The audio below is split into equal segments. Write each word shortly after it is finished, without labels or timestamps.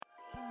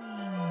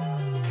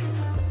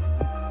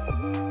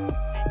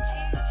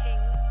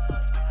2Tings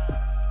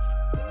podcast.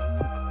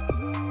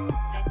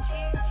 The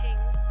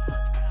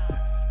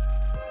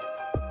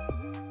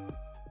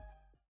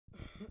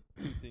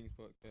 2Tings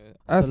podcast.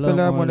 Assalamualaikum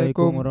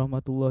Assalamualaikum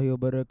warahmatullahi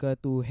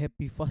wabarakatuh.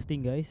 Happy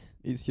fasting, guys.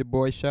 It's your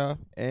boy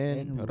Shah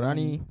and And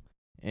Rani,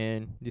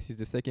 and this is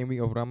the second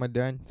week of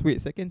Ramadan.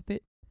 Wait, second, third?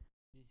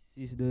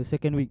 This is the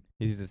second week.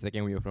 This is the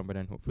second week of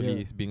Ramadan. Hopefully,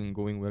 Yeah. it's been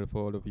going well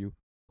for all of you.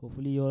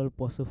 Hopefully you all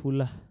puasa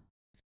full lah.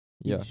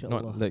 Yeah,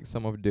 Inshallah. not like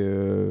some of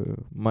the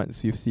muds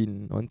we've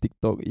seen on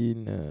TikTok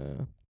in.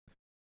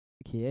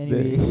 Okay,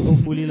 anyway,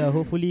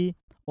 hopefully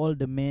all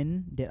the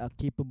men that are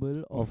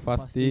capable Of of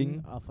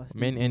fasting, are fasting.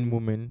 Men and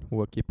full. women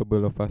who are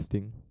capable of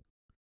fasting.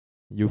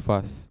 You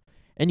fast.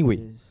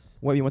 Anyway,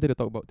 Yes. what we wanted to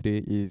talk about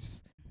today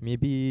is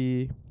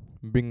maybe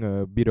bring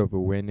a bit of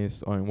awareness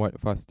on what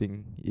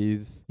fasting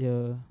is.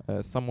 Yeah.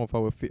 Some of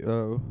our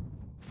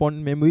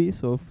fond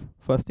memories of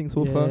fasting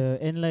so far. Yeah,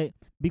 and like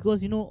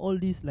because you know all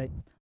these like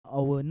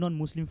our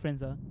non-Muslim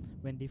friends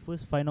when they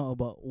first find out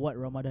about what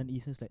Ramadan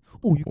is, it's like,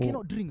 oh, you Oh,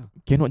 cannot drink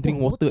Cannot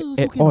drink Oh, water water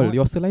at also all. cannot.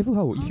 Your saliva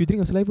how? If Huh? you drink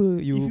your saliva,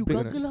 you if you break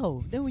or not? gargle how?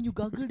 Then when you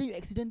gargle, then you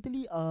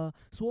accidentally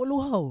swallow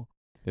how?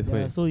 That's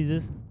Yeah, why. so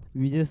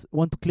we just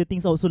want to clear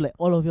things out so like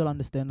all of y'all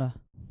understand lah.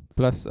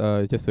 Plus,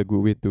 it's just a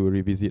good way to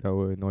revisit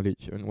our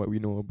knowledge on what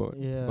we know about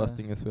Yeah.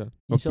 fasting as well.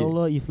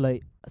 Inshallah, if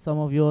like some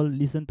of y'all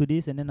listen to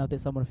this and then after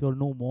some of y'all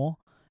know more,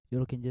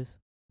 y'all can just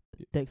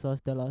text us,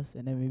 tell us,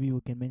 and then maybe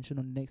we can mention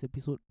on the next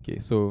episode. Okay,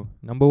 so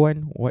number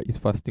one, what is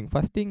fasting?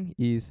 Fasting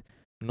is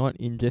not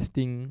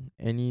ingesting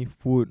any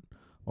food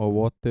or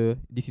water.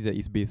 This is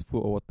its base,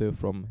 food or water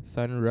from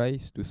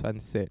sunrise to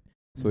sunset.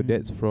 So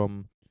that's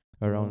from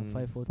around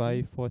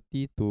 5:40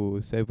 5:40 to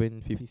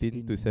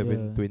 7:15 to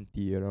 15,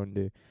 7:20 around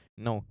there.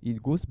 Now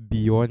it goes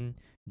beyond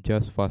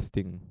just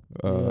fasting,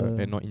 Yeah.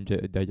 and not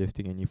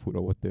digesting any food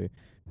or water.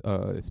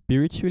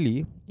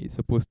 Spiritually, it's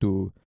supposed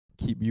to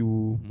keep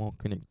you more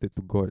connected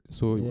to God.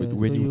 So Yeah,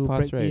 when so you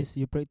fast,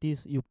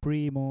 practice, you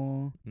pray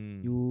more,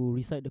 right? you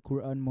recite the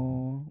Quran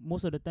more.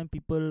 Most of the time,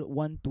 people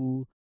want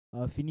to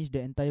finish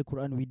the entire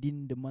Quran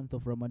within the month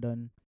of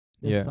Ramadan.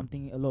 That's Yeah.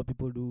 something a lot of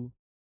people do.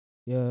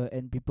 Yeah,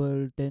 and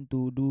people tend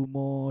to do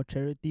more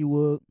charity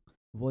work,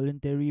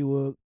 voluntary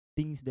work,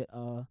 things that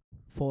are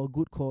for a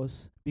good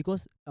cause.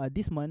 Because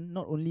this month,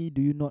 not only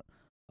do you not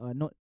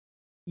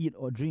eat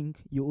or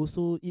drink, you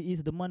also it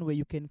is the month where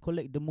you can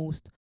collect the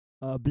most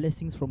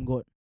blessings from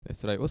God.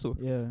 That's right. Also,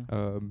 Yeah.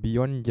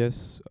 beyond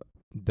just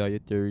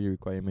dietary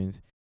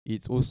requirements,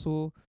 it's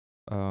also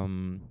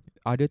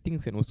other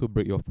things can also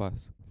break your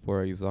fast.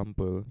 For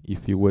example,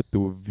 if you were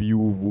to view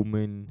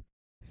women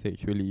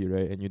sexually,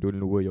 right, and you don't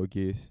lower your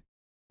gaze,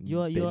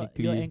 You're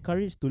technically,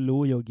 encouraged to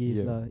lower your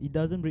gaze Yeah. lah. It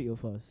doesn't break your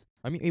fast.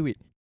 I mean, wait.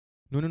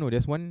 No.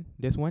 There's one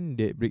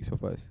that breaks your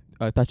fast.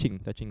 Touching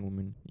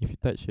woman. If you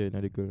touch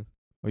another girl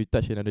or you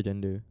touch another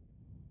gender,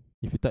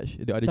 if you touch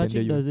the other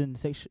Touching gender, doesn't.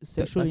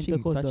 Sexual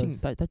intercourse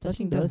does. touching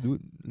Touching does, does.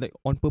 dude. Like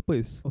on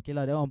purpose. Okay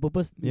lah, that one on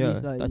purpose. Yeah,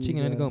 is, touching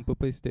is, another girl on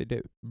purpose, that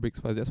breaks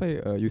fast. That's why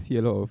you see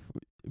a lot of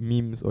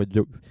memes or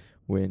jokes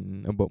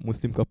when about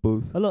Muslim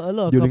couples. a lot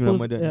of during couples.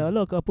 Ramadan. Yeah, a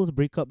lot of couples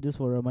break up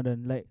just for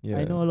Ramadan. Like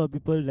I Yeah. know a lot of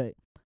people like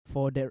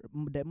for that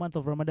month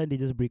of Ramadan they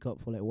just break up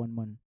for like 1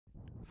 month.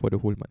 For the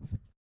whole month.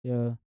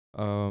 Yeah.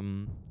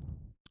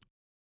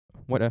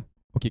 What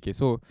okay,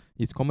 so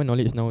it's common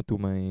knowledge now to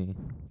my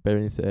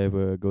parents that I have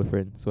a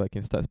girlfriend, so I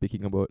can start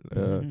speaking about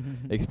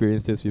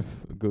experiences with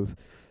girls.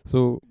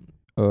 So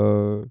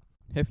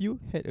have you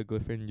had a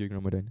girlfriend during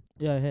Ramadan?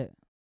 Yeah, I had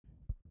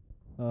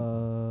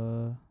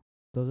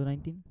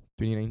 2019.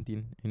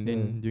 2019, and then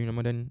Yeah. during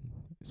Ramadan,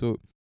 so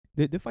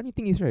the funny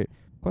thing is, right,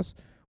 cause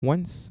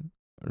once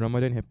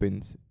Ramadan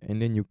happens and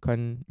then you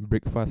can't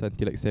break fast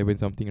until like 7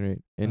 something,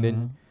 right, and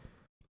then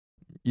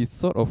it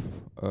sort of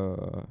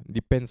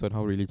depends on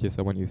how religious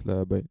someone is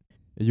lah, but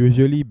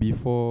usually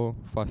before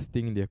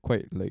fasting they're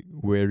quite like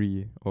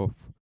wary of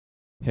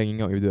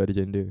hanging out with the other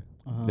gender.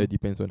 That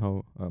depends on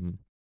how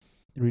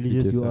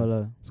religious you are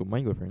lah. so my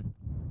girlfriend,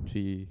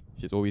 she's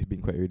always been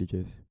quite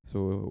religious.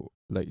 So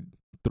like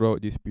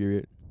throughout this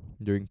period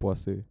during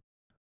puasa,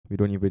 we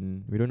don't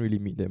really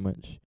meet that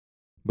much.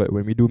 But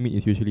when we do meet,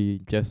 it's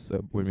usually just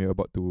when we're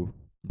about to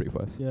break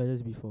fast. Yeah,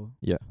 just before.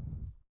 Yeah.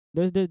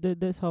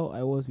 That's how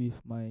I was with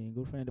my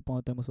girlfriend at the point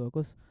of time also,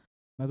 cause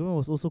my girlfriend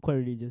was also quite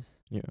religious.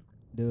 Yeah.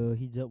 The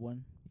hijab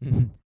one.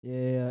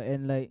 Yeah,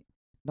 and like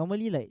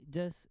normally like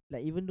just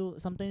like even though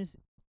sometimes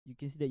you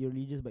can see that you're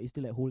religious but you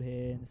still like hold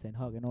hands and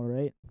hug and all,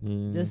 right?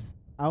 Just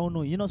I don't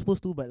know, you're not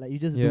supposed to, but like you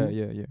just yeah, do.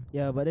 yeah.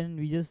 Yeah, but then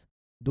we just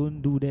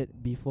don't do that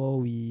before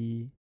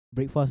we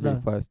break fast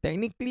lah. Break fast.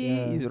 Technically,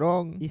 Yeah. it's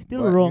wrong. It's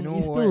still but wrong. You know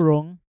It's still what?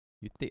 wrong.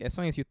 You take, as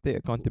long as you take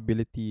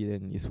accountability,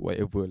 then it's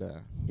whatever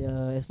lah.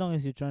 Yeah, as long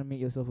as you try and make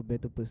yourself a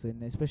better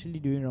person, especially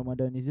during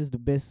Ramadan, it's just the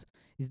best.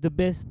 It's the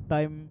best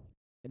time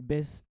and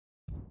best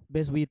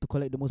way to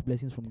collect the most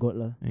blessings from God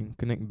lah. And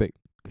connect back.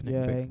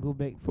 And go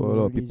back For to a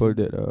lot of people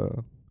religion.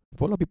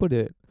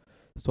 that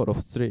sort of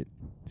straight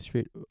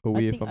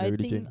away from the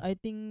religion. I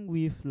think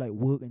with like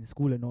work and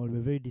school and all,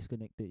 we're very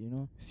disconnected. You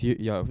know,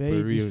 Yeah,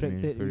 very for real,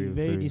 distracted. man. For real,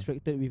 very for real.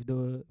 distracted with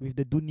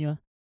the dunya.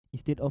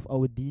 instead of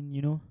our deen,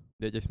 you know.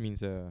 That just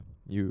means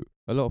you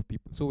a lot of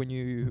people. So when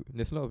you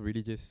there's a lot of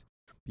religious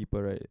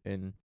people, right?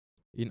 And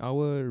in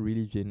our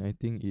religion, I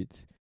think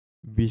it's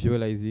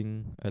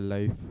visualizing a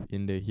life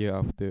in the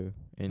hereafter,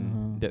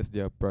 and that's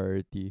their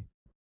priority.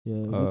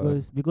 Yeah,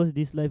 Uh, because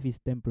this life is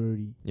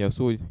temporary. yeah.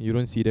 So you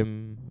don't see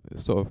them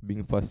sort of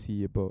being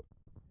fussy about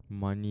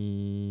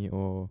money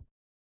or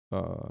The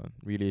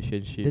things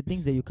relationships,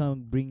 that you can't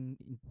bring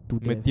to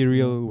death,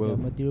 material yeah, wealth.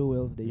 material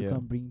wealth that you Yeah,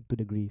 can't bring to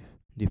the grave.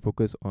 they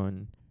focus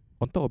on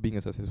top of being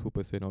a successful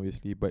person,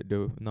 obviously, but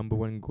the number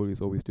one goal is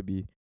always to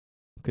be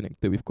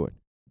connected with God.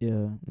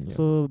 Yeah. Yeah.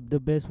 So the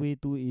best way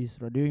to is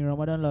during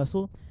Ramadan lah.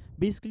 So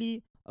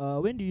basically,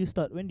 when do you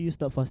start? When do you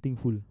start fasting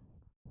full?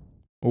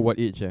 Oh, what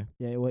age? Yeah,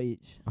 at what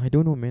age? I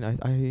don't know, man.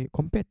 I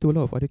compared to a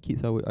lot of other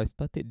kids, I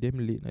started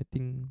them late. I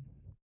think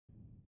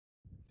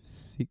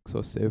 6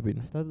 or 7.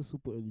 I started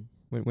super early.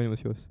 When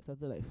was yours? I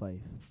started like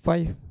 5.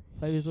 5.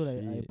 5 years old, I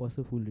Shit.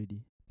 puasa full already.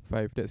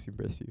 5. That's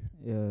impressive.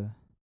 Yeah.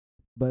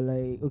 But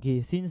like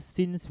okay,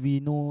 since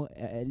we know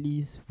at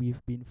least we've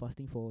been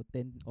fasting for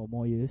 10 or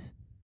more years.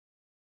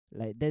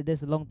 Like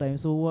that's a long time.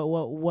 So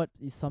what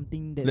is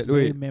something that's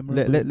very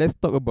memorable? Let's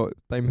talk about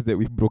times that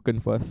we've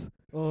broken fast.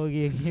 Oh,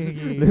 okay.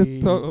 Let's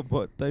talk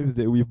about times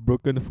that we've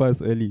broken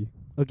fast early.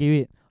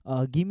 Okay, wait.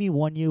 Give me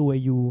 1 year where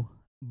you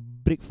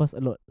break fast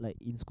a lot, like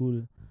in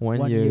school. 1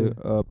 1 year, year.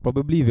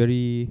 probably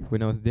very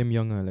when I was damn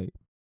young, like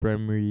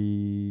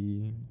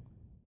primary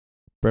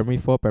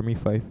 4, primary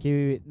 5. Okay,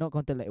 wait. Not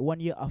counted like 1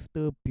 year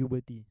after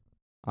puberty.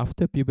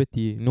 After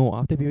puberty, no,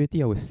 after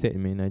puberty I was sad,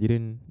 man. I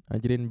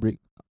didn't break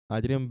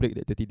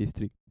that 30 day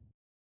streak.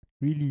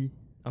 Really?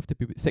 After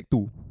puberty, sec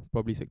 2,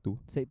 probably sec 2.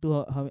 Sec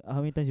 2,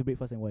 how many times you break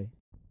fast and why?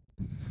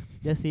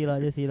 Just say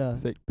lah.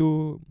 Sec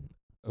 2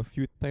 a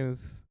few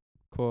times,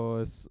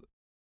 cause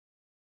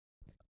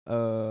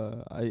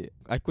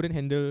I couldn't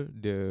handle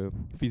the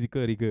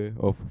physical rigor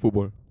of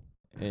football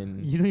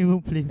and You don't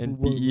even play and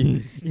football. PE.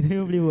 You don't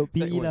even play what?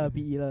 Sec PE lah, one.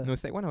 PE lah. No,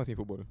 sec 1 I was in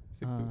football.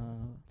 Sec 2.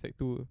 Ah, Sec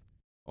 2.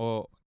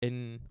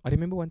 And I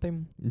remember one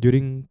time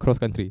during cross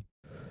country,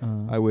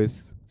 I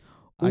was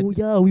Oh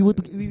yeah, we were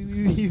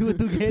we were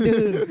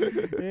together.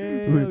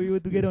 Yeah, we were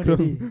together on that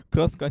day.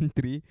 cross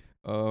country.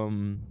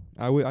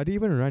 I didn't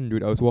even run,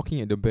 dude. I was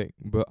walking at the back,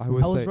 but I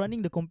was like,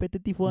 running the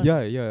competitive one.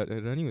 yeah,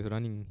 running was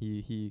running.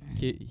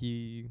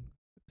 He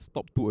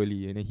stopped too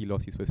early and then he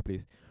lost his first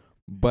place.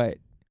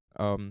 But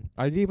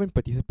I didn't even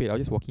participate.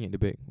 I was just walking at the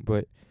back.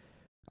 But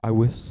I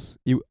was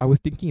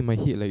thinking in my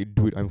head like,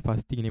 dude, I'm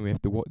fasting and then we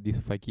have to walk this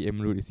 5 km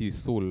road. This is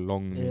so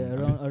long. Yeah,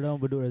 Man. around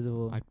Bedok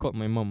Reservoir. I called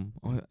my mom.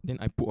 Then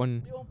I put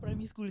on. That one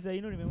primary school, you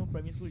know, remember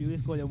primary school, you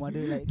always call your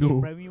mother like No.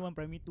 primary 1,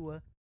 primary 2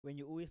 when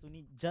you always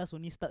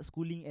only start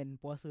schooling and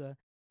puasa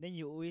then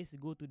you always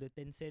go to the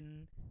 10 cent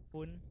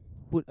phone,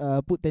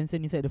 put 10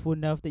 cent inside the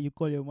phone, then after you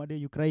call your mother,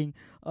 you crying,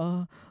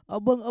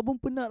 abang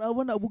penat,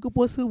 abang nak buka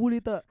puasa boleh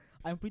tak?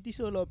 I'm pretty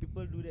sure a lot of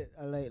people do that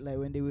like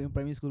when they were in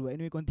primary school. But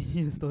anyway,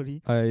 continue the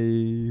story.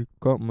 I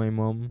called my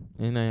mom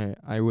and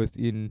I was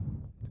in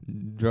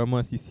drama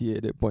CCA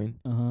at that point.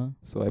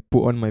 So I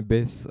put on my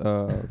best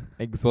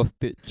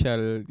exhausted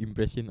child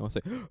impression. I was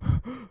like,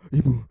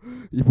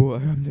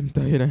 Ibu, I'm damn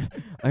tired.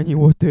 I need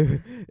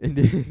water. And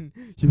then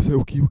she was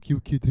like,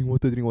 okay, drink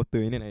water.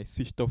 And then I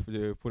switched off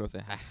the phone. I was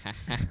like,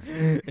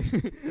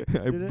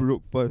 I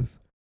broke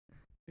fast.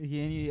 Okay,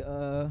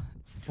 anyway,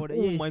 for the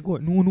Oh my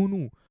god,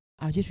 no.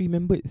 I just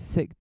remembered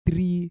sec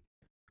 3,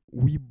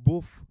 we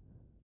both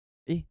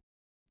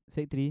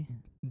Sec 3.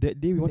 that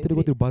day we Sec wanted to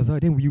go 3. to the bazaar.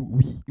 Then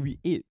we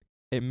ate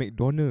at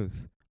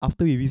McDonald's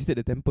after we visited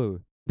the temple.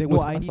 That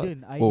was I us-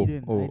 didn't. oh,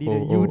 You oh,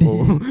 did.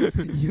 oh.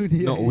 You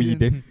did. Not I we, didn't.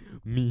 then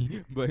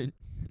me. But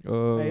I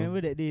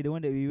remember that day, the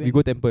one that we went. we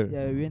go temple.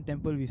 Yeah, we went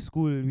temple with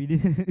school. We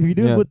didn't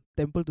Yeah. go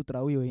temple to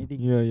Tarawih or anything.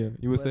 Yeah.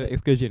 It was But an like-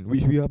 excursion,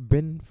 which we are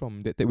banned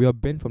from that. We are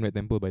banned from that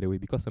temple, by the way,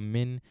 because a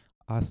man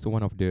asked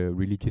one of the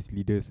religious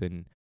leaders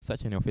and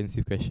such an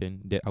offensive question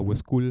that our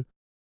school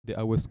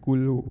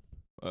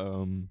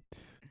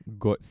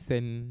got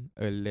sent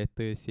a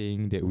letter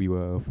saying that we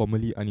were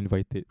formally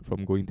uninvited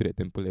from going to that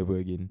temple ever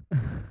again.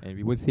 And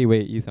we won't say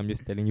where it is. I'm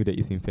just telling you that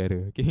it's in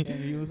Farrer, okay?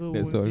 And we also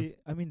That's won't all. say.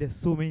 I mean, there's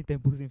so many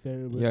temples in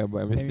Farrer. But Yeah, but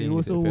I'm just and we saying.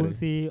 also it's at won't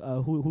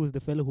Farrer. say who's the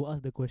fellow who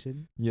asked the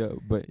question. Yeah,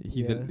 but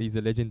he's Yeah.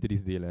 a legend to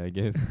this day, lah, I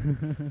guess.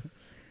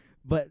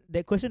 But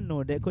that question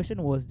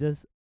was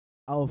just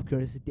out of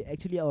curiosity.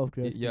 Actually, out of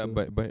curiosity. Yeah,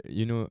 though. but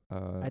you know,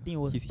 I think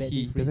it was he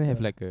badly doesn't have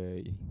phrased, like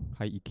a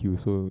high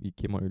EQ, so it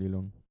came out really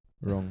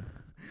wrong.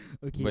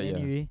 Okay, but yeah.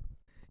 anyway.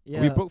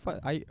 Yeah. We broke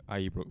fast.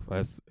 I broke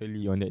fast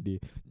early on that day.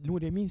 No,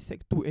 that means sec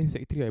 2 and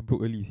sec 3 I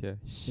broke early, yeah.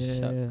 Yeah.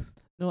 Shucks.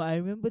 No, I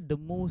remember the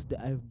most that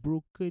I've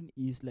broken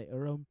is like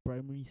around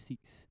primary 6.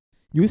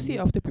 You say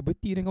Yeah. after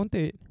puberty then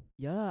counted.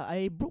 Yeah,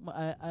 I broke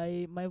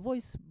my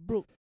voice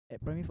broke at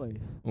primary 5.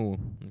 Oh,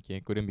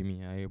 okay, couldn't be me.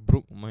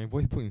 My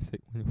voice broke in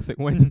sec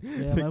 1.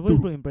 Yeah, sec my voice 2.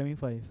 broke in primary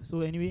 5. So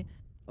anyway,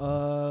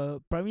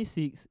 primary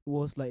 6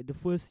 was like the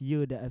first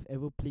year that I've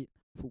ever played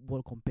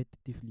football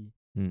competitively.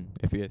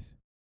 FAS.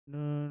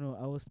 No.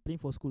 I was playing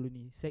for school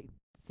only. Sec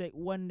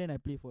 1 then I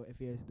played for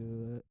FAS,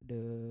 the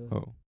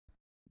Oh.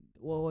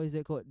 what is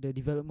that called? The the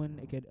development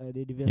Yeah,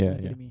 yeah.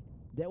 academy.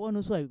 That one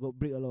also I got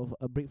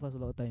break fast a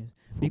lot of times.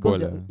 Football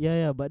Because lah.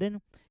 yeah, but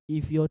then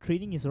if your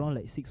training is around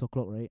like 6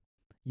 o'clock, right?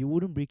 You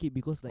wouldn't break it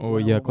because like Oh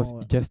 1 yeah, hour cause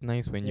more. it's just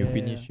nice when you Yeah,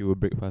 finish, you will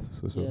break fast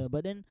also. So yeah,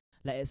 but then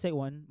like at sec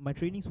 1, my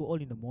trainings were all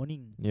in the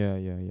morning. yeah,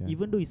 yeah, yeah.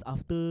 Even though it's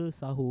after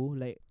sahur,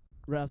 like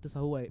right after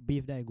sahur I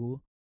bathe then I go,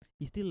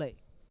 it's still like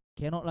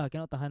cannot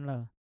tahan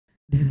lah.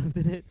 Then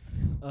after that,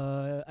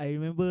 I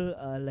remember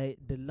like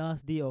the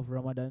last day of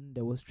Ramadan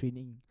there was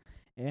training,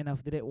 and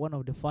after that one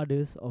of the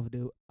fathers of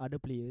the other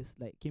players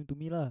like came to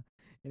me lah,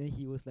 and then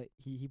he was like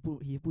he put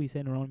his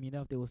hand around me,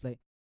 and after was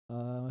like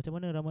macam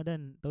mana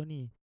Ramadan tahun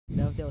ni.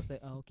 Then after I was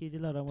like okay je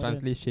lah Ramadan.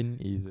 Translation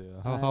is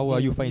how Yeah,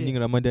 are you he finding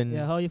said, Ramadan?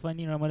 yeah, how are you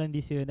finding Ramadan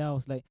this year? Then I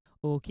was like,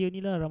 oh, okay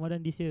only lah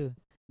Ramadan this year.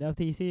 Then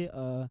after he say,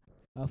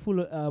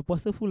 full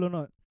puasa full or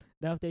not?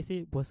 Then after I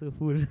say puasa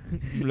full.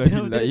 Bloody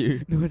Then after that,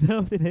 liar. no, then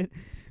after that,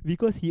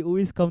 because he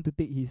always come to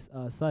take his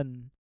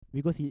son,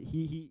 because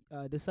he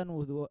the son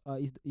was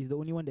is the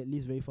only one that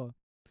lives very far.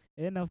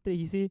 And then after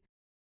he say,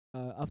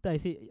 after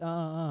I say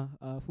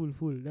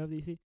full. Then after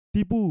he say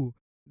tipu.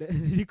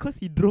 Because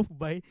he drove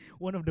by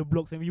one of the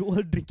blocks and we were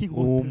all drinking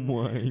Oh water.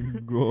 my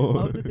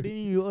After god.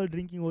 training, we were all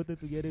drinking water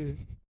together.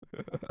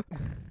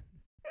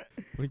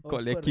 We I was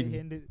caught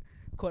lacking.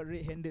 Caught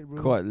red-handed,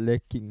 bro. Caught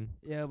lacking.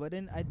 Yeah, but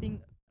then I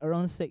think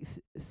around sec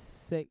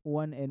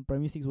 1 and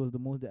primary 6 was the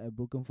most that I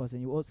broken fast,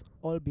 and it was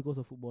all because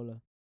of football lah.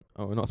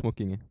 Oh, not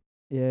smoking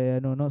Yeah,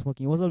 no, not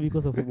smoking. It was all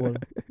because of football.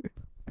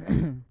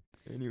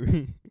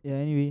 Anyway. Yeah,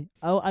 anyway,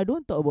 I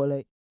don't talk about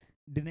like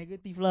the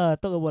negative lah.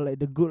 Talk about like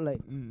the good,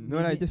 like No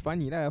lah, it's just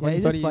funny lah. yeah,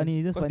 it's just funny.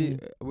 It's just Cause funny.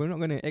 we're not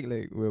gonna act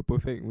like we're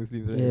perfect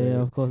Muslims, right?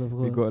 Yeah, of course, of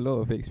course. We got a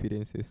lot of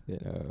experiences that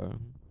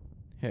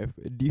have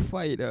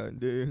defied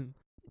the.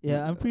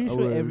 Yeah, I'm pretty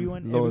sure our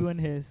everyone laws.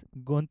 has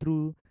gone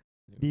through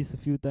this a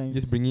few times.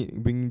 Just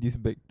bringing this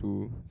back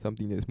to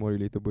something that's more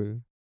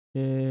relatable.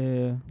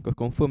 Yeah. Cause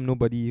confirm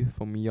nobody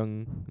from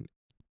young,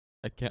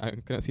 I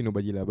cannot see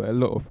nobody lah, but a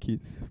lot of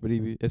kids,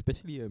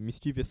 especially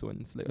mischievous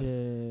ones like us,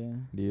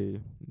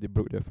 Yeah. they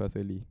broke their fast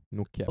early.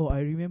 No cap. Oh,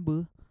 I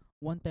remember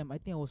one time. I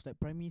think I was like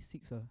primary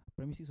 6 or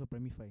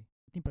primary 5.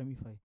 I think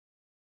primary 5.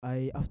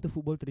 I after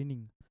football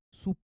training,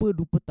 super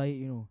duper tired,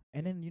 you know.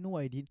 And then you know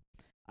what I did?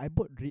 I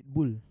bought Red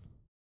Bull.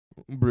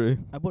 Bruh.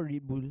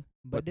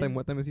 But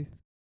What time was this?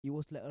 it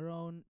was like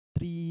around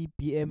 3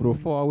 p.m. Bro,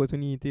 4 hours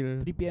only till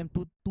 3 p.m.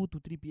 2 to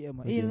 3 p.m.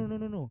 Okay.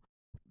 No.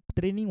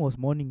 Training was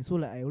morning, so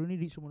like I only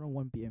reached home around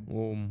 1 p.m.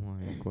 Oh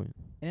my god.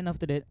 And then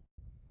after that,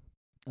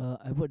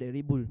 I bought the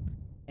Red Bull.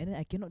 And then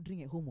I cannot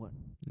drink at home what?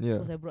 Yeah.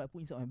 Because I put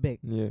inside my bag.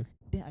 Yeah.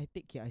 Then I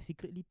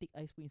secretly take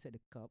ice put inside the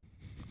cup.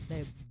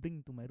 Then I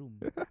bring to my room.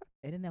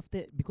 And then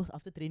after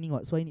training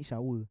what, so I need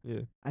shower.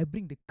 Yeah. I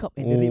bring the cup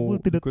and the Red Bull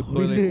to the go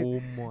toilet.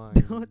 Oh my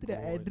Then after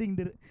that I drink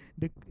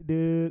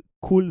the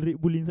cold Red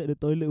Bull inside the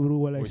toilet, bro,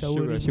 while I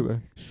showering.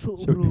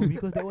 Shook, bro,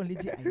 because that one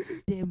legit I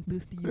damn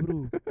thirsty,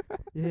 bro.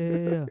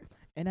 Yeah.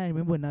 And I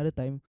remember another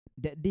time,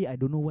 that day I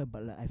don't know why,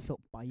 but like I felt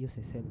pious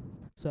as hell.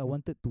 So I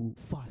wanted to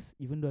fast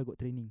even though I got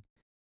training.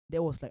 That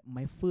was like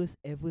my first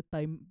ever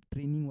time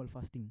training while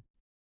fasting.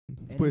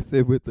 And First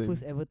ever time.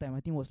 First ever time.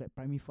 I think it was like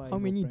primary 5. How or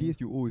many primary- days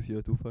you owe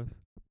here to fast?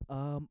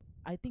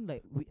 I think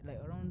like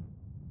around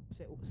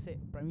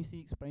primary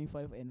 6, primary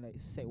 5 and like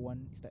sec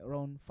 1, it's like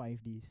around 5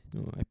 days.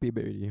 No, I pay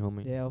back already. How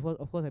much? Yeah, of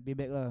course I pay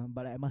back lah,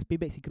 but like, I must pay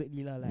back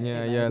secretly lah. Like,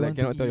 Yeah, and I yeah, don't like want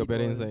to cannot tell your eat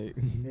parents all. like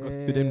because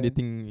to them they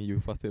think you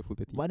fasted full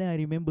 30. But then I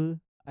remember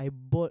I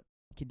bought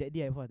that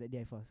day I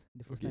fast.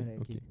 The first Okay, time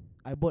okay.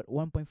 I bought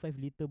 1.5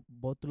 liter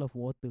bottle of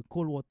water,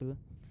 cold water.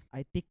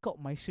 I take out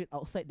my shirt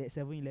outside that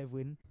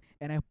 7-Eleven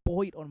and I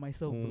pour it on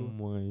myself, Oh bro.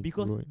 my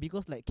god.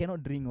 Because like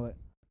cannot drink.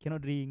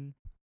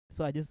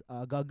 So I just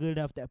gargle,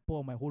 then after I pour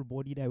on my whole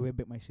body, then I wear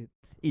back my shirt.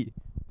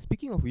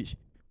 Speaking of which,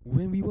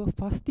 when we were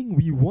fasting,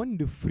 we won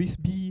the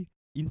frisbee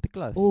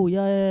interclass. Oh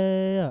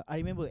yeah. I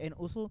remember, and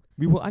also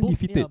We were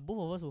undefeated.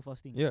 both of us were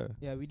fasting. Yeah.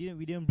 Yeah, we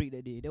didn't break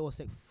that day. That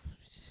was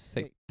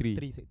Sec 3.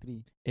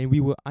 3. And we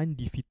were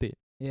undefeated.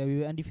 Yeah, we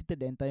were undefeated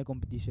the entire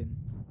competition.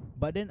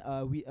 But then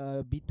we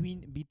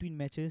between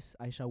matches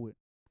I showered,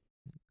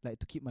 like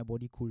to keep my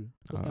body cool.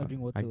 Cause cannot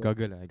drink water. I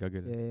gargle.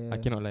 Yeah. I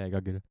cannot lie, I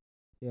gargle.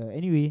 Yeah.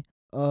 Anyway,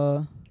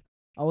 I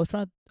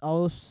wanted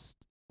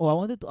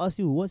to ask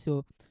you, what's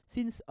your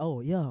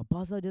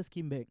Baza just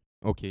came back.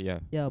 Okay, yeah.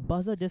 Yeah,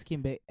 Baza just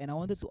came back, and I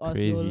wanted It's to ask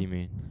crazy, you,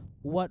 man.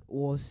 what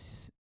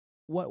was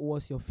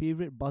your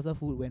favorite Baza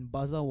food when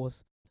Baza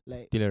was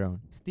like Still around.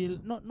 still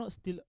not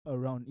still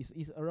around.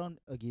 It's around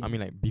again. I mean,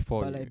 like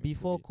before. but like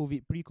before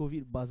COVID,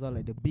 pre-COVID bazaar,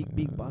 like the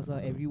big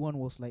bazaar, everyone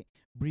was like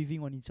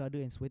breathing on each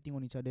other and sweating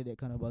on each other, that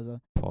kind of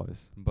bazaar.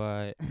 Pause.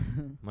 But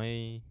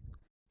my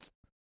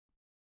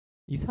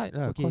it's hard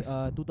lah. Okay,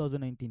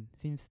 2019.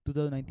 Since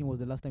 2019 was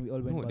the last time we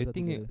all went No, bazaar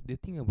together. the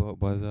thing about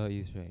bazaar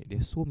is right.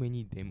 There's so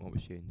many damn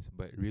options,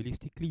 but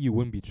realistically, you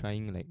won't be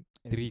trying like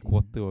Everything.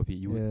 3/4 of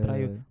it. You will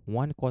try Yeah.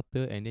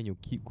 1/4, and then you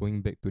keep going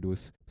back to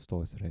those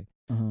stores, right?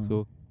 Uh-huh.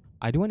 So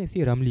I don't want to say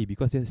Ramli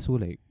because that's so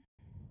like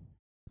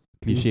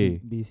cliche.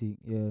 Basic.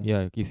 Yeah.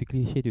 Yeah, it's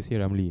cliche to say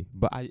Ramly.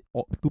 But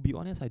to be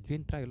honest, I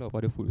didn't try a lot of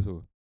other food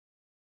also.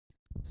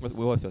 What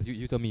was yours?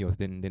 You tell me yours,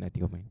 then I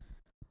think of mine.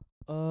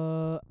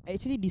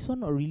 Actually, this one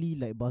not really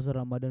like Bazaar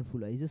Ramadan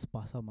food. It's just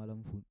pasar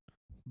malam food.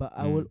 But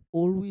I will Mm.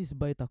 always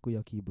buy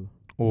takoyaki, bro.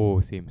 Oh,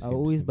 same. I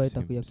always buy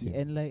same, takoyaki, same.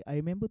 and like I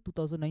remember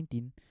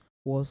 2019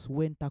 was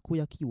when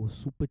takoyaki was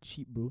super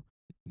cheap, bro.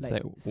 It's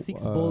Like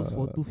 6 balls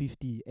for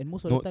 250, and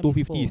most of no, the time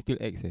it's 250 four. is still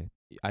X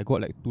I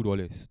got like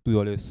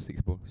 $2,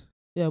 6 balls.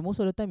 Yeah, most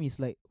of the time it's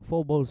like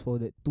 4 balls for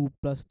that 2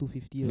 plus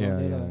 250 around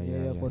there lah.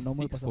 Yeah, for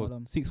normal pasar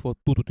malam. Six for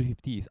 2 to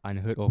 250 is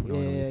unheard of now.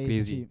 Yeah, It's it's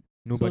crazy. cheap.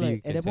 So Nobody like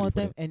at can that sell point it of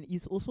for time, and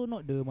it's also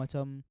not the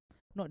macam,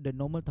 not the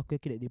normal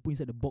takoyaki that they put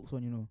inside the box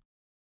one, you know.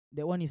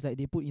 That one is like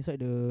they put inside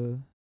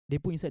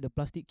the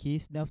plastic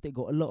case. Then after that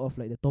got a lot of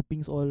like the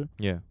toppings all that.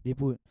 Yeah, they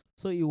put.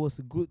 So it was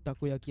good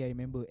takoyaki, I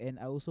remember. And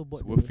I also it's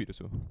bought worth it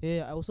also.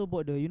 yeah, I also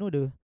bought the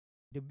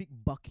big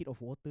bucket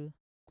of water.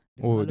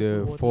 The Oh, colourful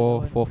the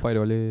water, that one.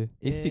 $5.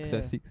 It's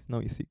Yeah. 6. Now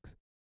it's 6.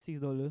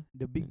 $6.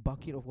 The big Mm.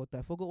 bucket of water.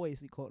 I forgot what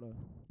is it called lah.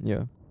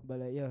 Yeah. But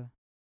like yeah.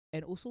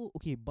 And also,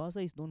 okay,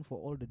 Bazaar is known for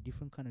all the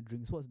different kind of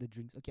drinks. What's the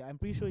drinks? Okay, I'm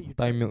pretty sure you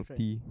Thai tried. milk tried.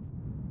 tea.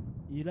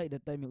 You like the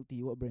Thai milk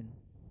tea? What brand?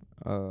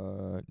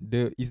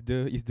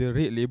 The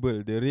red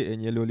label, the red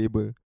and yellow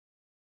label.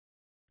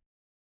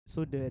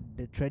 So the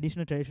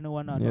traditional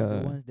one, not the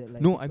Yeah. ones that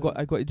like. No, I people-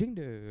 got drink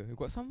I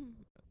got some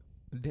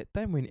that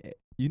time when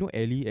you know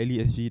Ellie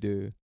SG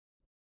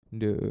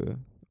the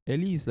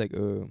Ellie is like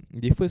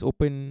they first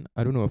opened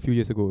I don't know a few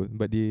years ago,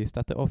 but they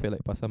started off at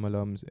like pasar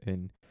malams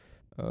and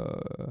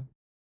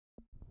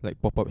like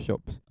pop up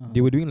shops. They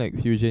Uh-huh. were doing like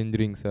fusion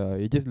drinks.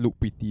 It just looked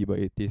pretty, but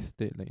it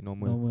tasted like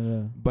normal. Normal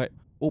lah. But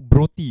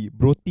broti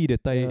the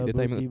Thai Yeah, the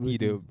Thai broti, milk tea,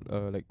 the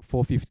like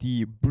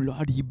 450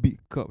 bloody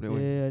big cup that one.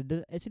 Yeah,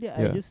 actually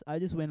Yeah. I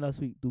just went last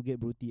week to get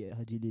broti at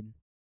Haji Lin.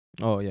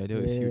 Oh yeah, that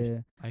was huge.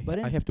 Yeah.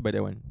 But I then have to buy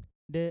that one.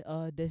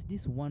 there's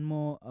this one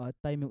more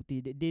Thai milk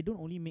tea. They don't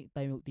only make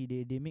Thai milk tea.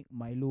 They make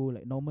Milo,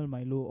 like normal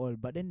Milo all.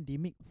 But then they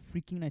make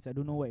freaking nice. I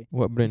don't know why.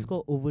 What brand? It's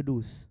called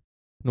Overdose.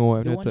 No,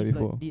 I've The never one tried is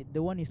before. like the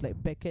one is like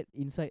packet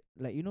inside,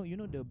 like you know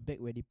the bag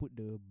where they put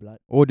the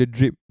blood. Oh, the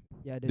drip,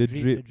 Yeah, The the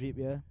drip.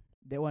 Yeah,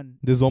 that one.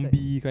 the inside.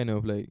 zombie kind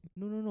of like.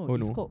 No. Oh,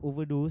 It's no. called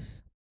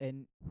Overdose,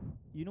 and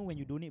you know when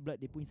you donate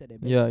blood, they put inside that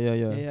bag. Yeah.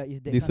 Yeah,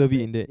 it's that They kind serve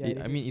of it in bag. that.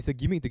 Yeah, I mean, it's a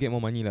gimmick to get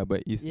more money lah,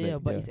 but it's yeah,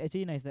 like but it's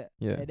actually nice that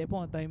yeah. at that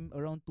point of time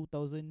around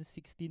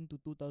 2016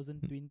 to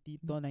 2020,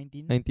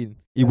 2019. 19.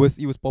 Yeah.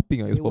 It was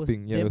popping. It was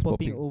popping. Yeah, it was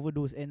popping popping.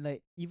 Overdose, and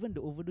like even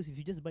the Overdose, if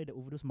you just buy the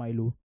Overdose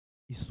Milo,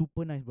 it's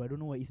super nice, but I don't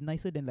know why it's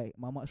nicer than like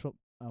Mama Shop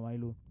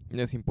Milo.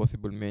 That's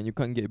impossible, man. You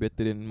can't get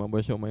better than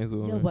Mama Shop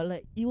Milo. Yeah, but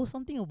like it was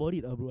something about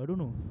it, bro. I don't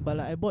know, but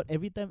like I bought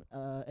every time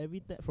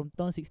from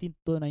 2016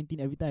 to 2019.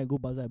 Every time I go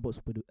bazaar, I bought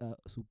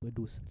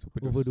Superdose.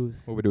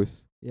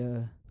 Overdose.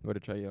 Yeah.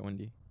 Gotta try it one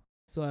day.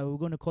 So I was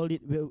gonna call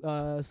it.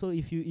 So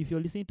if you're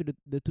listening to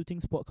the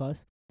 2Tings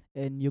podcast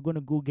and you're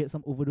gonna go get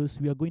some Overdose,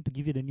 we are going to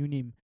give it a new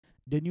name.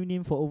 The new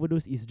name for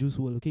Overdose is Juice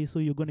World. Okay, so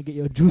you're gonna get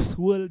your Juice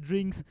World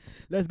drinks.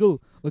 Let's go.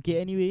 Okay.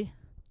 Anyway,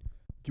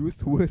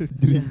 Juice World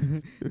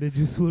drinks. the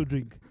Juice World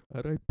drink.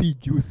 R.I.P.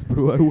 Juice,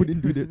 bro. I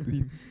wouldn't do that to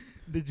him.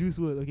 The Juice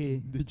World. Okay,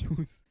 The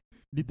juice.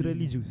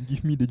 literally juice.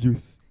 Give me the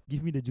juice.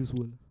 Give me the Juice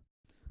World.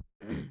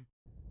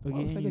 What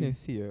was I anyway. gonna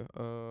say?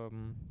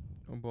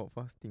 About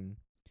fasting.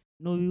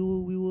 No,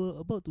 we were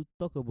about to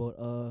talk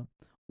about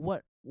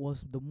what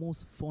was the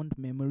most fond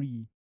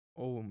memory.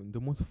 Oh, the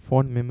most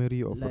fond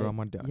memory of Like,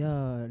 Ramadan.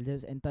 Yeah,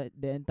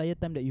 the entire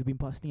time that you've been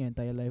fasting your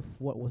entire life,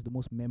 what was the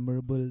most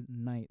memorable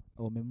night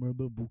or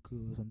memorable buka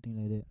or something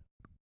like that?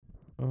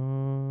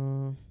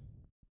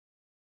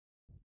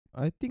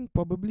 I think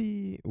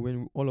probably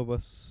when all of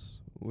us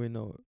went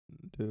out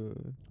the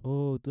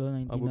Oh,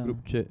 2019 our lah.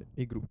 group chat,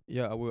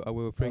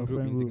 our friend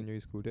group friend in group. secondary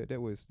school.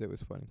 That was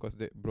fun because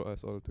that brought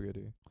us all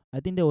together. I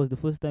think that was the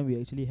first time we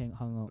actually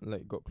hung out.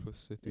 Like got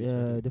closer to each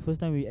Yeah, other. the first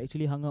time we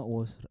actually hung out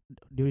was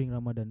during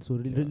Ramadan. So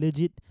Yeah.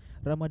 legit,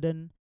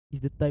 Ramadan is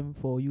the time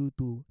for you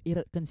to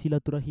eratkan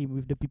silaturahim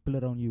with the people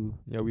around you.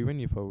 Yeah, we went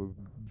with our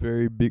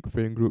very big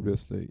friend group.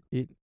 That's like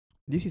 8.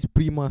 This is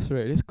pre-mask,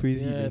 right? That's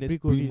crazy, Yeah, man. That's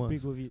pre-COVID.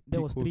 pre-mask. That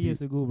was 3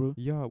 years ago, bro.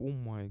 Yeah. Oh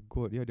my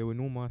god. Yeah, there were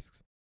no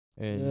masks,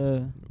 and Yeah.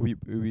 we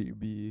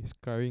be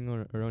scurrying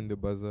around the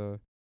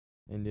bazaar,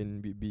 and then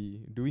we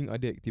be doing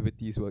other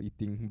activities while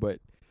eating, but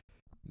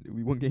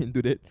we won't get into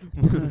that.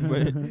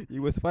 But it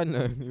was fun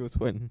lah. It was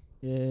fun.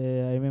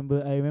 Yeah, I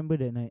remember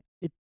that night.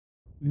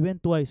 We went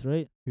twice,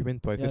 right? We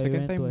went twice. Yeah, the we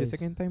second went time, twice.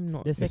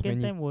 not The as second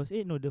many. time was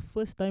the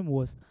first time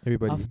was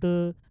Everybody.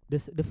 after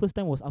the first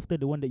time was after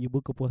the one that you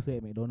buka puasa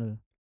at McDonald.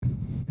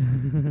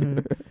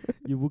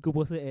 You buka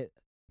puasa at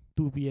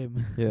 2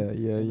 p.m. yeah.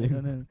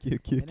 McDonald. Okay,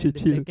 And then the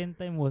chill. second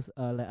time was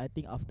like I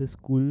think after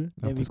school.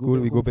 Then After school,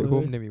 we go back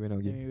home. first, Then we went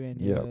out then again. we went.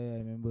 Yeah. Yeah, I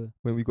remember.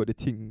 When we got the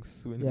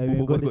things. When Yeah, we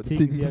both of got us the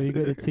things. Yeah, we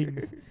got the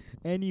things.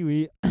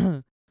 Anyway,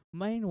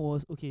 mine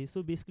was okay.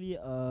 So basically,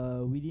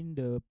 within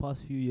the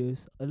past few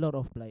years, a lot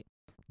of like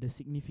the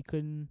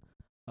significant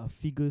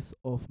figures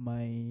of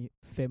my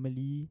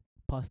family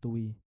passed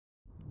away.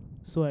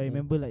 So I Oh.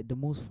 remember like the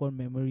most fond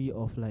memory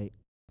of like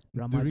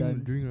During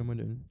Ramadan. during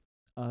Ramadan,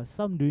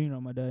 Some during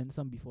Ramadan,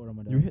 some before you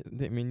Ramadan. had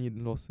that many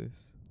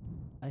losses.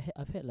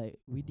 I've had like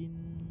within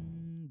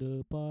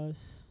the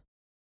past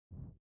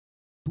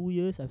 2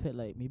 years, I've had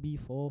like maybe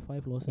 4 or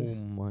 5 Oh losses.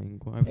 my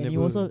god, I've And it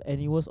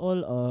never was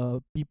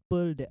all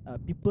people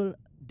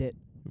that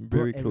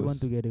brought very everyone close.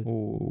 together.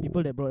 Oh,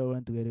 People that brought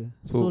everyone together.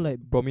 so like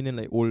prominent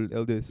like old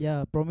elders.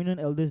 yeah, prominent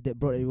elders that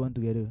brought everyone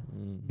together.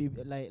 Mm.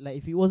 Like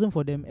if it wasn't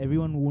for them,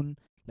 everyone won't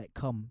like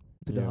come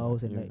to the Yeah,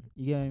 house and yeah. like,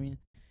 you get what I mean?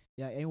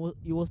 Yeah, and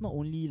it was not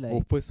only like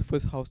Oh, first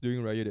house during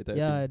Raya that type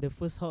yeah, thing. the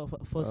first house of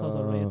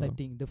Raya type Ah.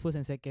 thing. The first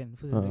and second.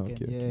 Yeah, Okay,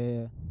 yeah, okay.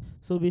 yeah.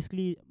 So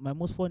basically my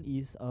most fun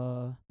is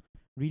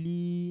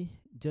really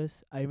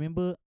just I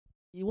remember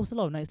it was a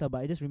lot of nights lah,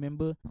 but I just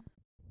remember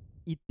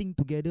eating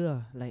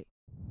together like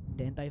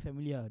the entire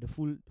family the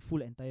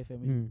full entire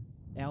family. Mm.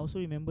 And I also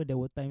remember there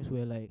were times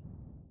where like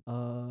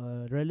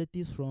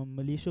relatives from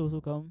Malaysia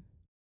also come.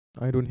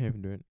 I don't have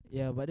that.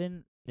 Yeah, but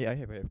then Yeah, I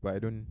have, but I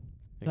don't.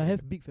 I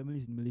have big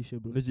families in Malaysia,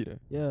 bro. Legit.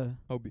 Yeah,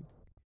 How big?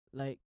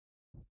 like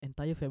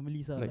entire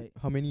families are Like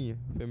how many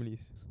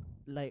families?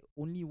 like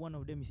only one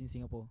of them is in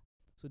Singapore,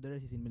 so the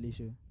rest is in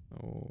Malaysia.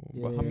 Oh,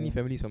 Yeah, but how many yeah.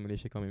 families from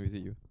Malaysia come and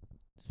visit you?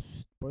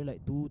 Probably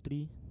like 2,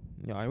 3.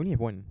 Yeah, I only have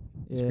one.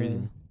 It's Yeah. crazy.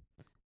 Man.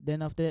 Then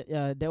after that,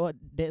 yeah,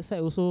 that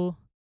side also.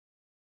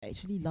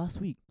 Actually,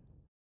 last week,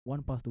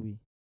 one passed away.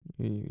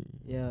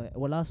 Yeah,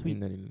 well, last week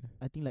Innalillah.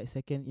 I think like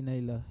second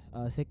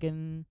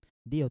second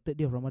day or third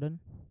day of Ramadan,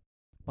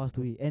 passed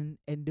away. And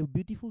the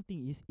beautiful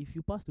thing is, if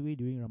you passed away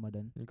during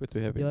Ramadan, You go to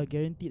heaven. you are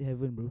guaranteed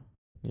heaven, bro.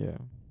 Yeah.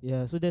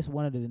 Yeah, so that's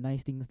one of the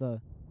nice things lah.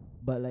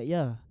 But like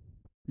yeah,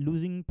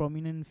 losing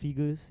prominent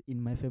figures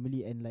in my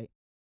family, and like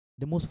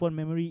the most fond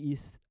memory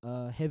is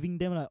having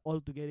them like all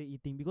together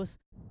eating, because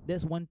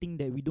that's one thing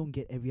that we don't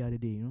get every other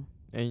day, you know.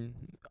 And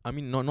I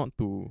mean, not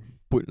to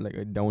put like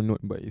a down note,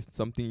 but it's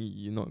something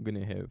you're not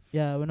gonna have.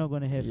 Yeah, we're not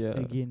gonna have Yeah.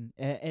 again.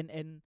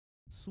 And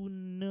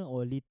sooner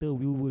or later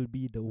we will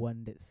be the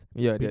one that's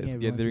Yeah, bring that's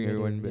everyone gathering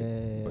together. everyone back.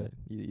 Yeah. But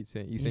it's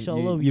an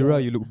Inshallah we era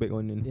are- you look back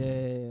on and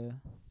Yeah.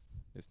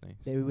 that's nice.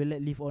 That we will let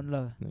live on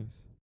lah. That's nice.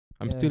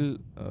 I'm Yeah. still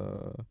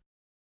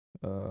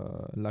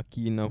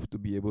lucky enough to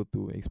be able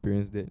to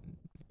experience that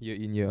year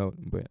in year out,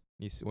 but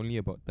it's only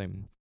about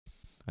time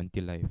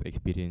until I've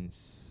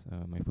experienced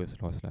my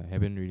first loss lah. I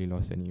haven't really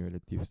lost any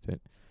relatives that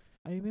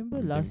I remember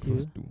I'm damn last year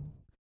close to.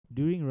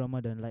 during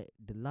Ramadan, like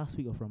the last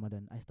week of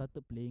Ramadan, I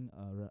started playing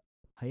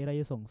Hari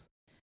Raya songs.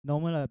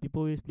 Normal lah,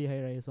 people always play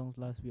Hari Raya songs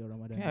last week of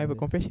Ramadan. Yeah, I have a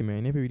confession, man.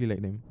 I never really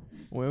liked them.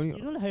 Oh, I You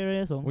know like Hari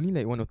Raya songs? only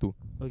like one or two.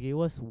 Okay,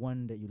 what's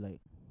one that you like?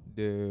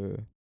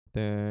 The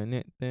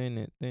tenet,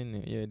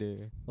 yeah,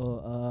 the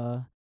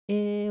Oh,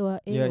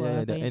 Ewa, Yeah, Ewa.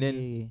 yeah, kind. and then-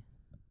 Okay.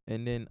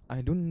 and then I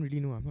don't really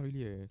know. I'm not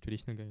really a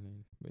traditional guy,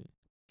 man. But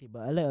Okay,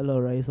 but I like a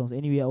lot of Raya songs.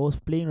 Anyway, I was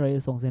playing Raya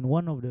songs, and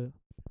one of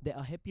there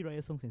are happy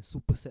Raya songs and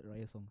super sad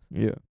Raya songs.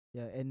 yeah.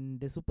 Yeah, and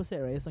the super sad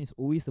Raya song is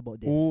always about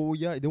death. Oh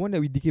yeah, the one that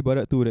we DK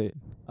Barat too, right?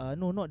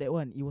 No, not that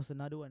one. It was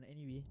another one.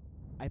 Anyway,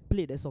 I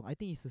played that song. I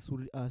think it's a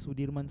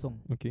Sudirman song.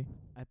 Okay.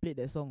 I played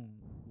that song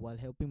while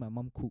helping my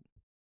mom cook.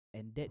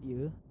 And that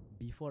year,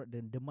 before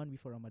the month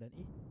before Ramadan,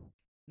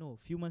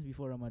 few months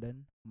before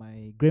Ramadan,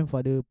 my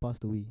grandfather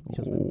passed away, which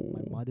was my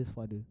Oh. mother's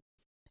father.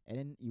 And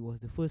then it was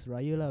the first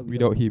Raya lah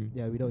Without him.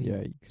 Yeah, without him.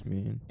 Yikes,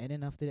 man. And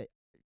then after that,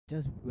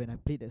 just when I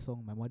played that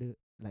song, my mother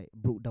like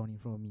broke down in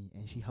front of me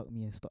and she hugged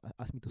me and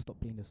asked me to stop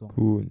playing the song.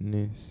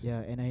 Goodness.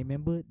 Yeah, and I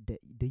remember that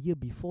the year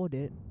before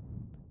that,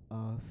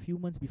 few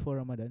months before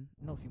Ramadan,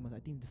 not few months, I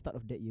think the start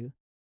of that year,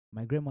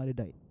 my grandmother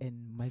died,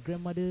 and my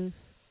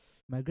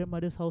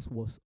grandmother's house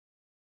was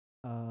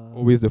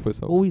Always the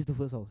first house. always the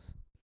first house,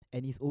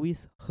 and it's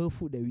always her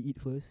food that we eat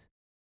first,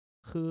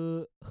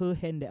 her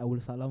hand that I will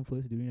salam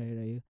first during Raya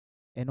Raya,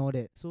 and all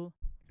that.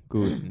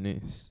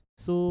 Goodness.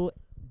 So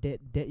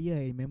that year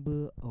I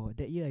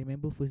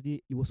remember, first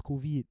day it was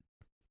COVID.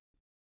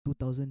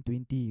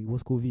 2020 it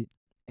was COVID,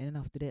 and then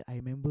after that I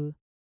remember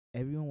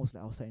everyone was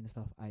like outside and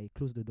stuff. I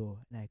closed the door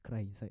and I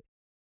cried inside.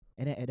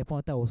 And then at that point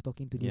of time, I was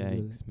talking to this girl.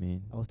 Yikes,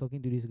 man. I was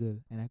talking to this girl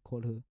and I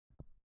called her.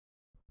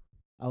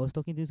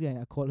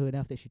 And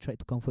after she tried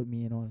to comfort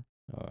me and all.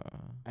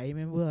 I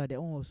remember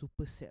that one was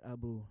super sad,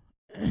 bro.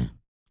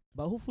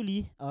 But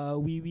hopefully,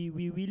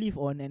 we live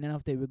on, and then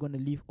after that we're gonna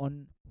live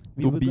on.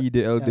 To be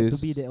the eldest.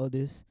 To be the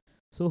eldest.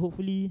 So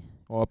hopefully,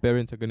 Our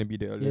parents are gonna be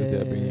the eldest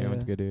that are bringing everyone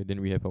Yeah. together.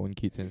 Then we have our own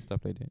kids and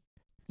stuff like that.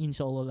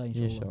 inshallah lah,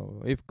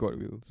 inshallah. If God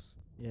wills.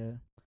 Yeah.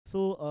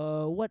 So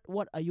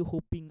what are you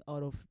hoping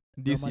out of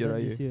This year, Ramadan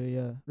Raya. this year?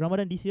 Yeah,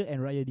 Ramadan this year and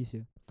Raya this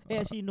year.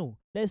 Actually no,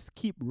 let's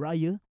keep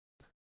Raya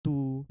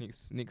to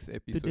Next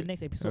episode. the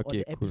next episode,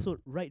 Okay, or the cool. episode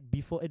right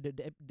before the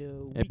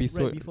week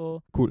Episode right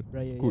before Cool.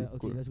 Raya. Cool. Yeah, okay,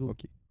 cool. let's go.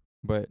 Okay.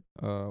 But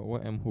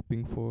what I'm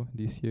hoping for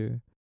this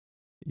year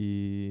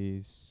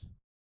is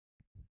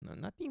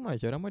nothing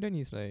much. Ramadan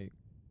is like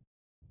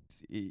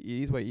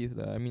it is what it is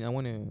lah. I mean, I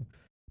wanna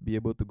be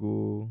able to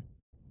go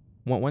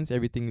once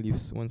everything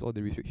lifts, once all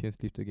the restrictions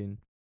lift again.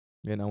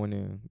 Then I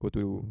wanna go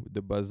to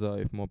the bazaar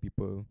with more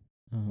people.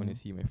 I wanna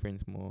see my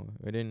friends more.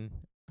 And then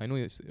I know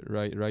it's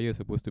Raya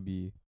supposed to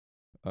be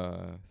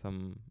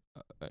some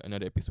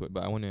another episode,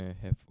 but I wanna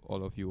have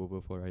all of you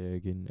over for Raya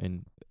again.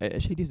 And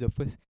actually, this is the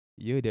first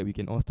year that we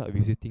can all start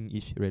visiting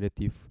each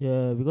relative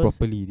Yeah, because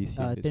properly this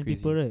year. That's 10 crazy.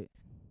 people, right?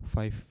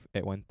 5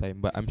 at one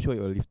time, but I'm sure it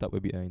will lift up a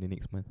bit in the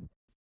next month.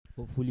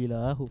 Hopefully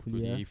lah,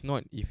 hopefully lah. If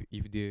not, if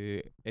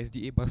the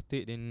SDA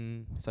busted,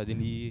 then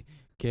suddenly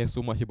care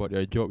so much about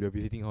their job, they're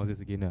visiting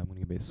houses again. I'm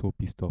gonna get so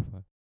pissed off.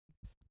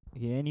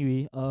 Okay,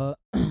 anyway,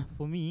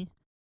 for me,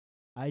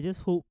 I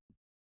just hope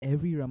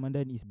every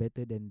Ramadan is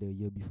better than the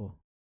year before.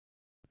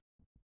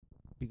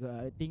 Because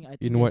I think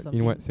In there's what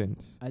something-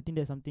 sense? I think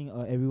that's something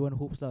everyone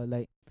hopes lah.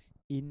 Like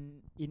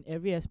in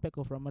every aspect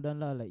of Ramadan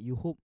lah, like you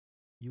hope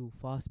you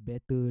fast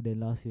better than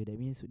last year. That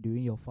means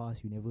during your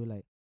fast you never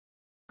like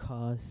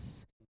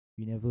cuss,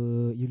 you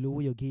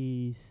lower your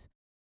gaze,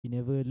 you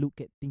never look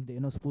at things that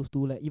you're not supposed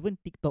to. Like even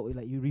TikTok,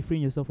 like you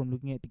refrain yourself from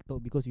looking at TikTok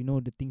because you know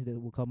the things that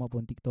will come up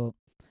on TikTok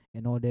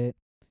and all that.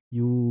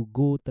 You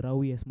go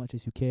tarawih as much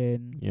as you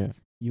can. Yeah.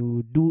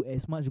 You do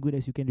as much good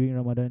as you can during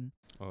Ramadan.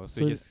 Oh, so So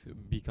you're just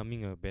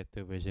becoming a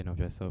better version of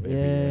yourself every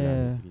year lah,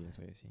 Yeah. basically. That's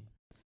what you're saying.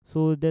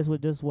 So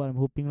that's what I'm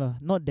hoping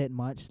lah. Not that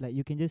much. Like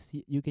you can just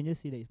see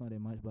that it's not that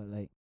much, but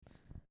like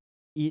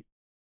it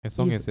As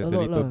long is as there's a a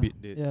lot little lah. bit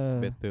that's Yeah.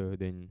 better,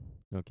 then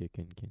okay,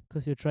 can.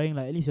 because you're trying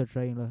lah. At least you're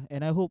trying lah.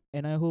 And I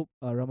hope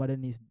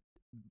Ramadan is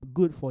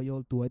good for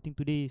y'all too. I think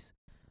today is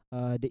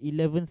the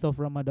 11th of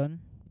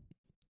Ramadan.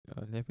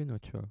 11 or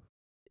 12?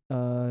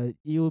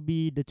 It will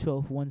be the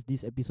 12th once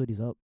this episode is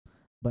up.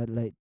 But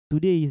like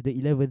today is the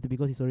 11th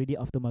because it's already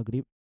after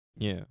Maghrib.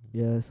 Yeah.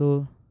 Yeah,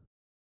 so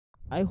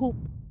I hope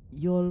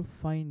y'all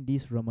find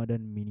this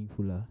Ramadan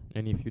meaningful lah.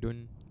 And if you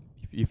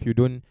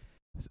don't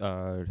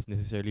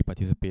necessarily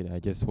participate, I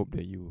just hope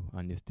that you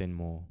understand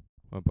more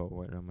about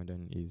what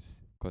Ramadan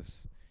is,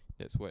 cause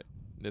that's what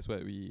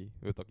we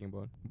were talking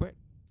about. But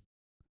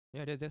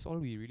yeah, that's all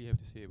we really have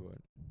to say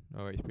about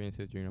our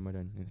experiences during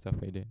Ramadan and stuff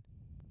like that.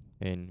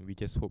 And we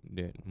just hope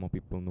that more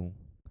people know,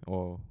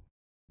 or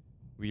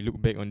we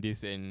look back on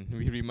this and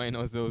we remind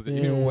ourselves that,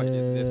 you know what,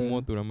 there's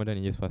more to Ramadan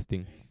than just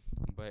fasting.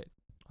 But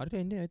other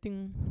than that, I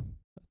think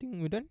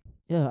we're done.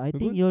 Yeah, I We're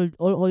think good?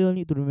 all y'all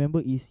need to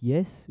remember is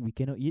yes, we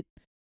cannot eat,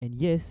 and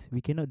yes,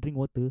 we cannot drink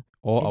water,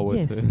 Or and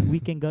ours. yes,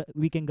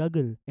 we can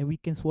gargle and we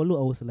can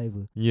swallow our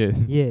saliva.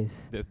 Yes.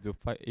 Yes. That's the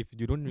fight. If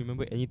you don't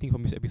remember anything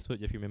from this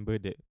episode, just remember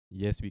that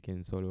yes, we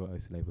can swallow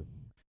our saliva.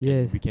 And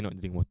Yes. we cannot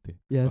drink water.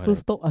 Yeah, so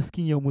Alright. stop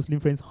asking your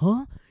Muslim friends,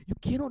 huh? You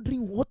cannot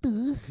drink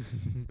water?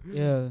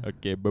 Yeah.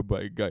 Okay, bye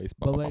bye guys.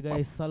 Bye bye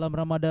guys. Salam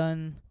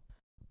Ramadan.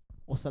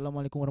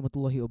 Wassalamualaikum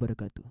warahmatullahi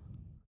wabarakatuh.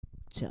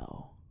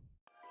 Ciao.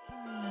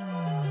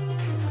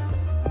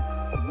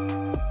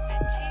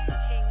 The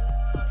 2Tings